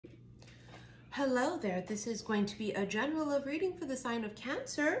Hello there, this is going to be a general love reading for the sign of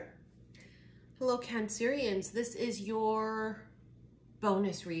Cancer. Hello Cancerians, this is your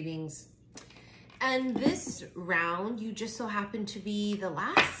bonus readings. And this round, you just so happen to be the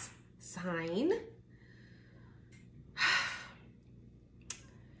last sign.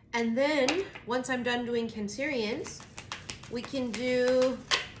 And then, once I'm done doing Cancerians, we can do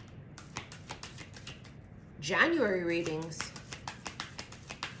January readings.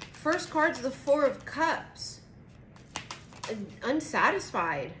 First card's the Four of Cups.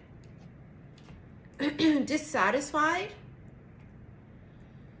 Unsatisfied. Dissatisfied.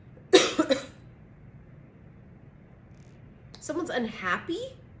 Someone's unhappy.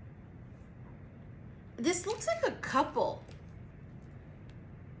 This looks like a couple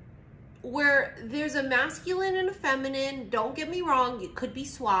where there's a masculine and a feminine. Don't get me wrong, it could be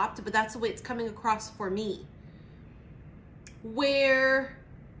swapped, but that's the way it's coming across for me. Where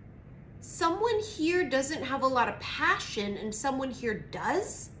someone here doesn't have a lot of passion and someone here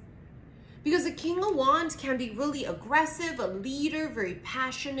does. Because the King of Wands can be really aggressive, a leader, very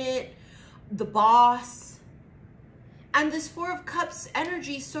passionate, the boss. And this Four of Cups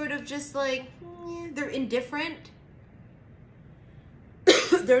energy sort of just like, they're indifferent.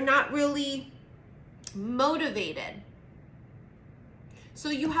 They're not really motivated. So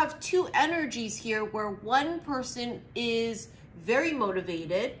you have two energies here where one person is very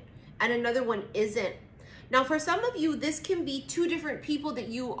motivated and another one isn't. Now, for some of you, this can be two different people that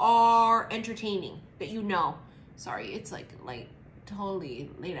you are entertaining, that you know. Sorry, it's like totally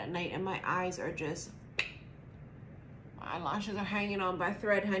late at night and my eyes are just, my eyelashes are hanging on by a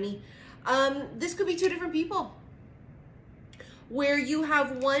thread, honey. This could be two different people where you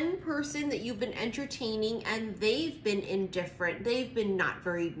have one person that you've been entertaining and they've been indifferent. They've been not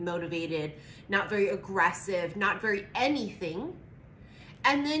very motivated, not very aggressive, not very anything.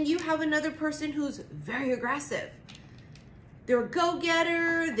 And then you have another person who's very aggressive. They're a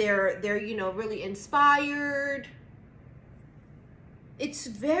go-getter, they're you know, really inspired. It's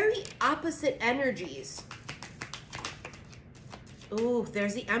very opposite energies. Oh,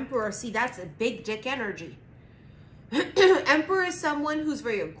 there's the Emperor. See, that's a big dick energy. Emperor is someone who's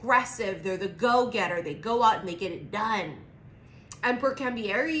very aggressive. They're the go-getter. They go out and they get it done. Emperor can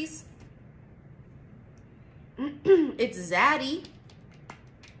be Aries. It's zaddy.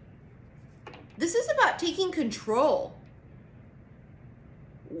 This is about taking control.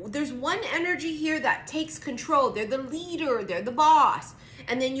 There's one energy here that takes control. They're the leader, they're the boss.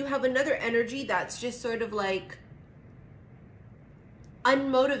 And then you have another energy that's just sort of like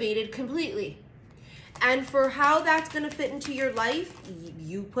unmotivated completely. And for how that's going to fit into your life,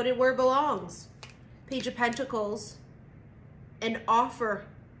 you put it where it belongs. Page of Pentacles. An offer.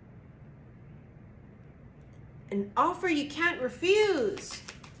 An offer you can't refuse.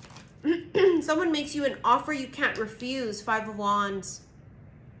 Someone makes you an offer you can't refuse. Five of Wands.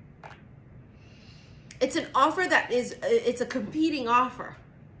 It's an offer that is, it's a competing offer.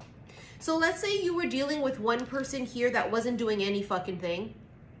 So let's say you were dealing with one person here that wasn't doing any fucking thing.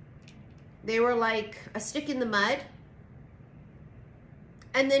 They were like a stick in the mud.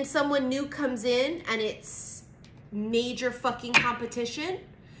 And then someone new comes in and it's major fucking competition.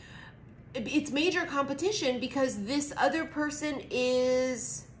 It's major competition because this other person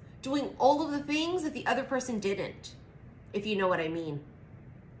is doing all of the things that the other person didn't, if you know what I mean.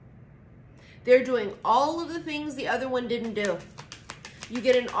 They're doing all of the things the other one didn't do. You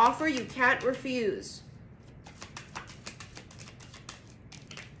get an offer you can't refuse.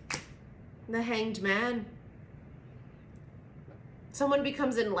 The Hanged Man. Someone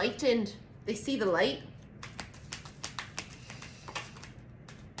becomes enlightened. They see the light.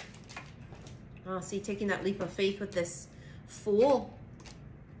 Oh, see, taking that leap of faith with this Fool.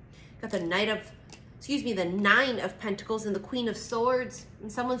 Got the Nine of Pentacles and the Queen of Swords.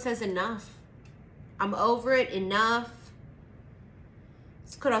 And someone says enough. I'm over it, enough.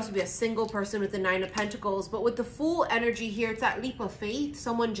 This could also be a single person with the Nine of Pentacles. But with the Fool energy here, it's that leap of faith.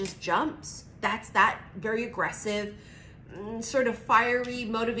 Someone just jumps. That's that very aggressive, sort of fiery,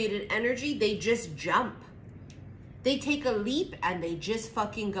 motivated energy. They just jump. They take a leap and they just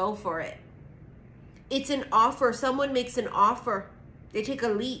fucking go for it. It's an offer. Someone makes an offer. They take a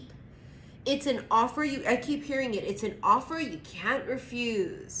leap. It's an offer I keep hearing it. It's an offer you can't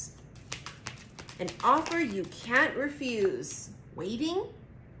refuse. An offer you can't refuse. Waiting?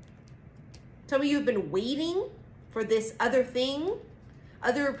 Some of you have been waiting for this other thing,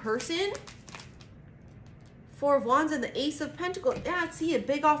 other person. Four of Wands and the Ace of Pentacles. Yeah, see, a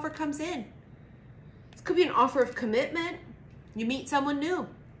big offer comes in. This could be an offer of commitment. You meet someone new.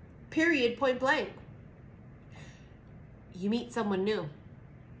 Period, point blank. You meet someone new.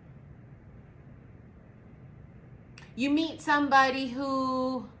 You meet somebody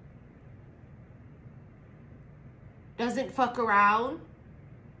who doesn't fuck around.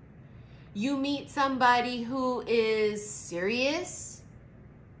 You meet somebody who is serious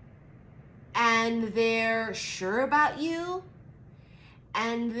and they're sure about you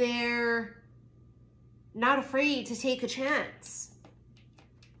and they're not afraid to take a chance.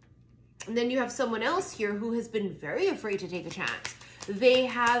 And then you have someone else here who has been very afraid to take a chance. They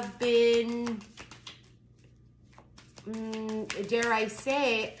have been, dare I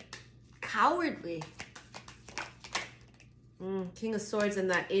say, cowardly. King of Swords and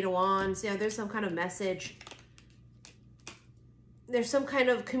that Eight of Wands. Yeah, there's some kind of message. There's some kind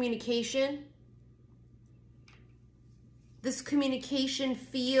of communication. This communication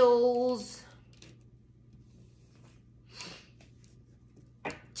feels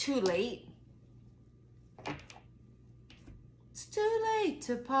too late. It's too late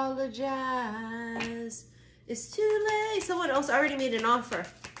to apologize. It's too late. Someone else already made an offer.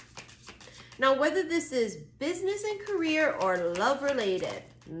 Now, whether this is business and career or love related,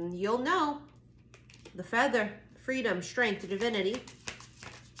 you'll know. The feather, freedom, strength, divinity,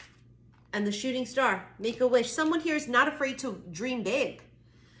 and the shooting star. Make a wish. Someone here is not afraid to dream big.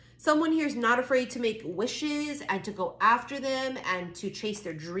 Someone here is not afraid to make wishes and to go after them and to chase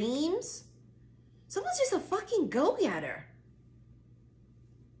their dreams. Someone's just a fucking go-getter.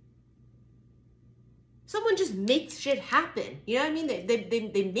 Someone just makes shit happen. You know what I mean?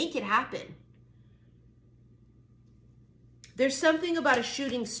 They make it happen. There's something about a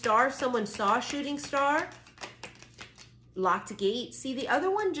shooting star. Someone saw a shooting star. Locked gate. See, the other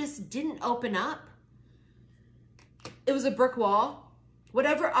one just didn't open up. It was a brick wall.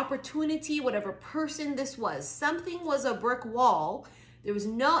 Whatever opportunity, whatever person this was, something was a brick wall. There was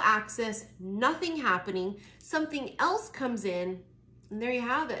no access, nothing happening. Something else comes in, and there you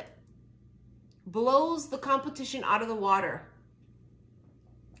have it. Blows the competition out of the water.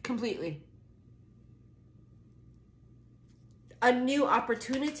 Completely. A new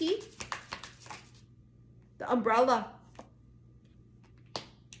opportunity. The umbrella.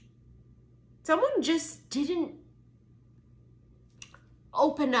 Someone just didn't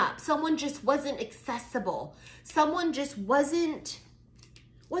open up. Someone just wasn't accessible. Someone just wasn't,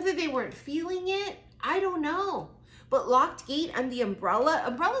 whether they weren't feeling it, I don't know. But locked gate and the umbrella.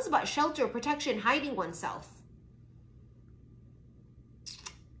 Umbrella is about shelter, protection, hiding oneself.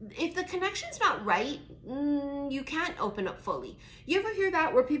 If the connection's not right, you can't open up fully. You ever hear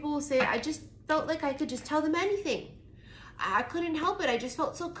that where people will say, I just felt like I could just tell them anything. I couldn't help it. I just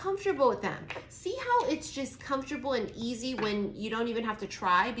felt so comfortable with them. See how it's just comfortable and easy when you don't even have to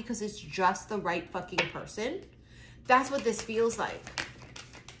try because it's just the right fucking person? That's what this feels like.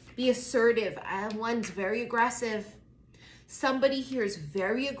 Be assertive. One's very aggressive. Somebody here is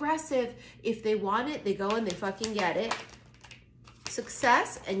very aggressive. If they want it, they go and they fucking get it.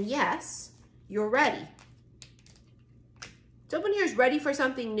 Success, and yes, you're ready. Someone here is ready for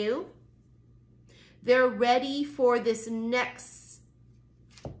something new. They're ready for this next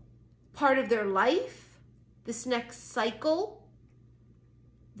part of their life, this next cycle.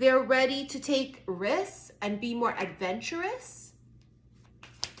 They're ready to take risks and be more adventurous.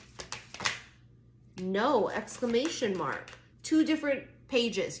 No, exclamation mark. Two different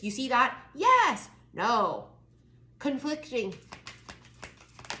pages. You see that? Yes, no. Conflicting.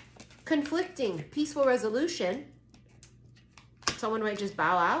 Conflicting. Peaceful resolution. Someone might just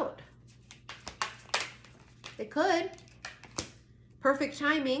bow out. They could. Perfect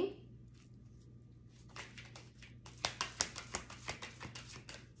timing.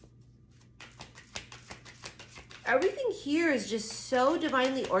 Everything here is just so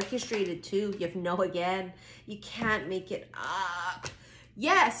divinely orchestrated too. You have no again. You can't make it up.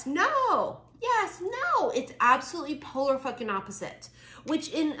 Yes, no. Yes, no. It's absolutely polar fucking opposite. Which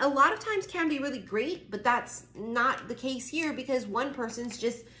in a lot of times can be really great, but that's not the case here because one person's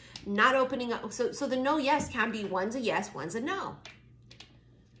just not opening up. So the no yes can be one's a yes, one's a no.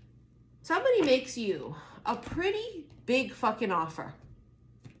 Somebody makes you a pretty big fucking offer.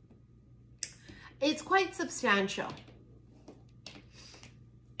 It's quite substantial.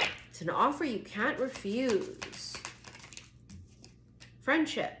 It's an offer you can't refuse.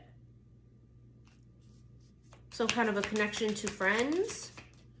 Friendship. Some kind of a connection to friends.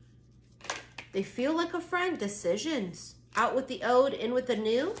 They feel like a friend. Decisions. Out with the old, in with the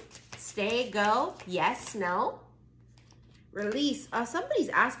new. Stay, go. Yes, no. Release. Somebody's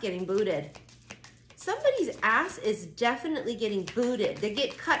ass getting booted. Somebody's ass is definitely getting booted. They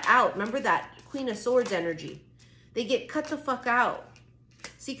get cut out. Remember that Queen of Swords energy. They get cut the fuck out.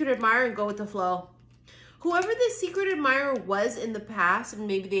 Secret admirer and go with the flow. Whoever this secret admirer was in the past, and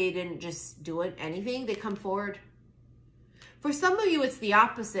maybe they didn't just do it, anything, they come forward. For some of you, it's the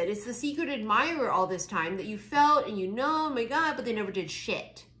opposite. It's the secret admirer all this time that you felt and you know, oh my God, but they never did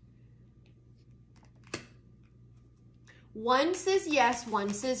shit. One says yes,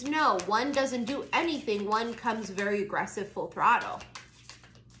 one says no. One doesn't do anything. One comes very aggressive, full throttle.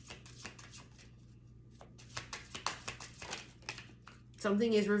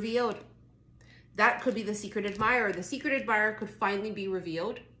 Something is revealed. That could be the secret admirer. The secret admirer could finally be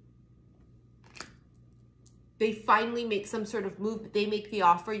revealed. They finally make some sort of move. They make the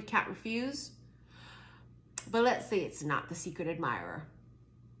offer. You can't refuse. But let's say it's not the secret admirer.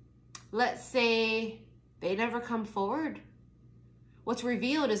 Let's say they never come forward. What's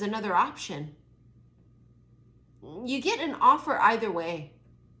revealed is another option. You get an offer either way.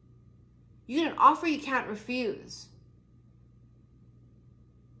 You get an offer you can't refuse.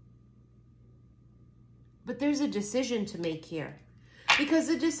 But there's a decision to make here. Because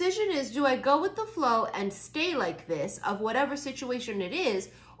the decision is, do I go with the flow and stay like this of whatever situation it is?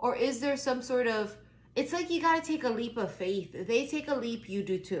 Or is there some sort of, it's like you got to take a leap of faith. If they take a leap, you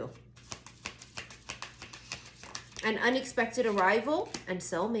do too. An unexpected arrival and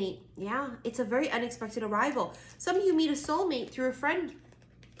soulmate. Yeah, it's a very unexpected arrival. Some of you meet a soulmate through a friend.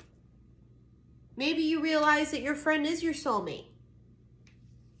 Maybe you realize that your friend is your soulmate.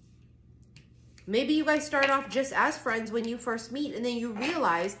 Maybe you guys start off just as friends when you first meet, and then you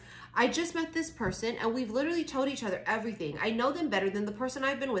realize, I just met this person and we've literally told each other everything. I know them better than the person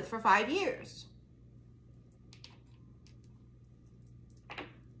I've been with for 5 years.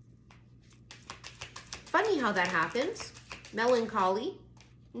 Funny how that happens. Melancholy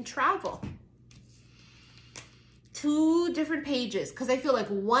and travel. 2 different pages, because I feel like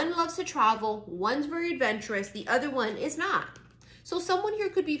one loves to travel, one's very adventurous, the other one is not. So someone here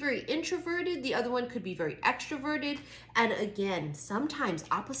could be very introverted, the other one could be very extroverted. And again, sometimes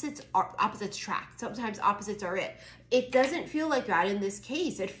opposites track. Sometimes opposites are it. It doesn't feel like that in this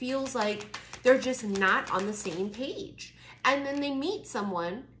case. It feels like they're just not on the same page. And then they meet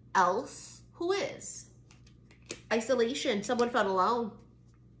someone else who is. Isolation. Someone felt alone.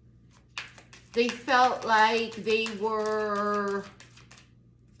 They felt like they were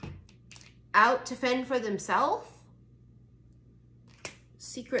out to fend for themselves.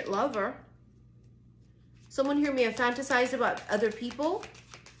 Secret lover. Someone here may have fantasized about other people.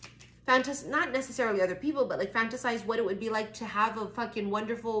 Not necessarily other people, but like fantasize what it would be like to have a fucking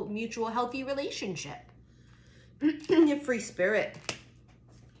wonderful, mutual, healthy relationship. Free spirit.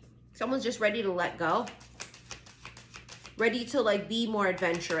 Someone's just ready to let go. Ready to like be more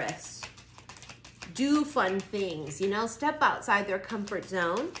adventurous. Do fun things, you know, step outside their comfort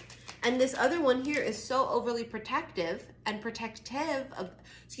zone. And this other one here is so overly protective and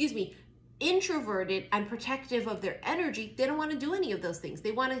introverted and protective of their energy. They don't want to do any of those things.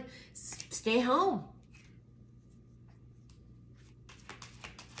 They want to stay home.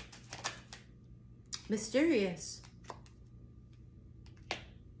 Mysterious.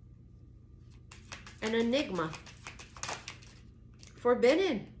 An enigma.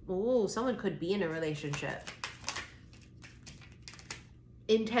 Forbidden. Oh, someone could be in a relationship.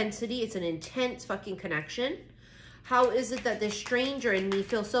 Intensity. It's an intense fucking connection. How is it that this stranger and me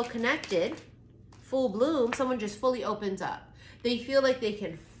feel so connected? Full bloom. Someone just fully opens up. They feel like they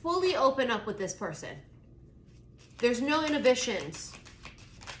can fully open up with this person. There's no inhibitions.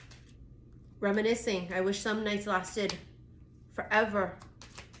 Reminiscing. I wish some nights lasted forever.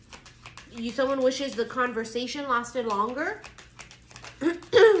 Someone wishes the conversation lasted longer.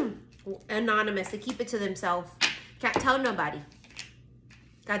 Anonymous. They keep it to themselves. Can't tell nobody.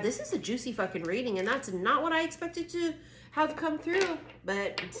 God, this is a juicy fucking reading, and that's not what I expected to have come through,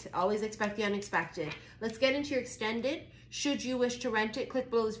 but always expect the unexpected. Let's get into your extended. Should you wish to rent it,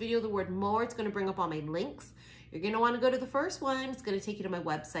 click below this video the word more. It's going to bring up all my links. You're going to want to go to the first one. It's going to take you to my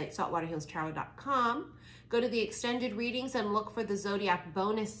website, saltwaterhillstarot.com. Go to the extended readings and look for the Zodiac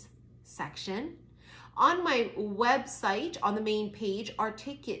bonus section. On my website, on the main page, are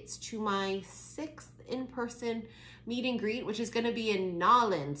tickets to my 6th in-person meet and greet, which is going to be in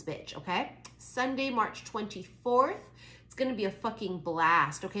Nolens, bitch, okay? Sunday, March 24th. It's going to be a fucking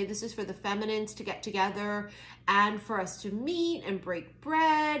blast, okay? This is for the feminines to get together and for us to meet and break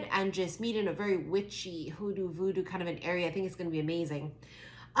bread and just meet in a very witchy, hoodoo, voodoo kind of an area. I think it's going to be amazing.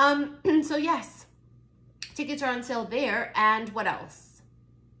 So yes, tickets are on sale there. And what else?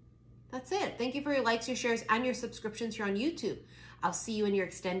 That's it. Thank you for your likes, your shares, and your subscriptions here on YouTube. I'll see you in your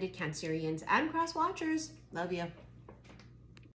extended Cancerians and cross watchers. Love you.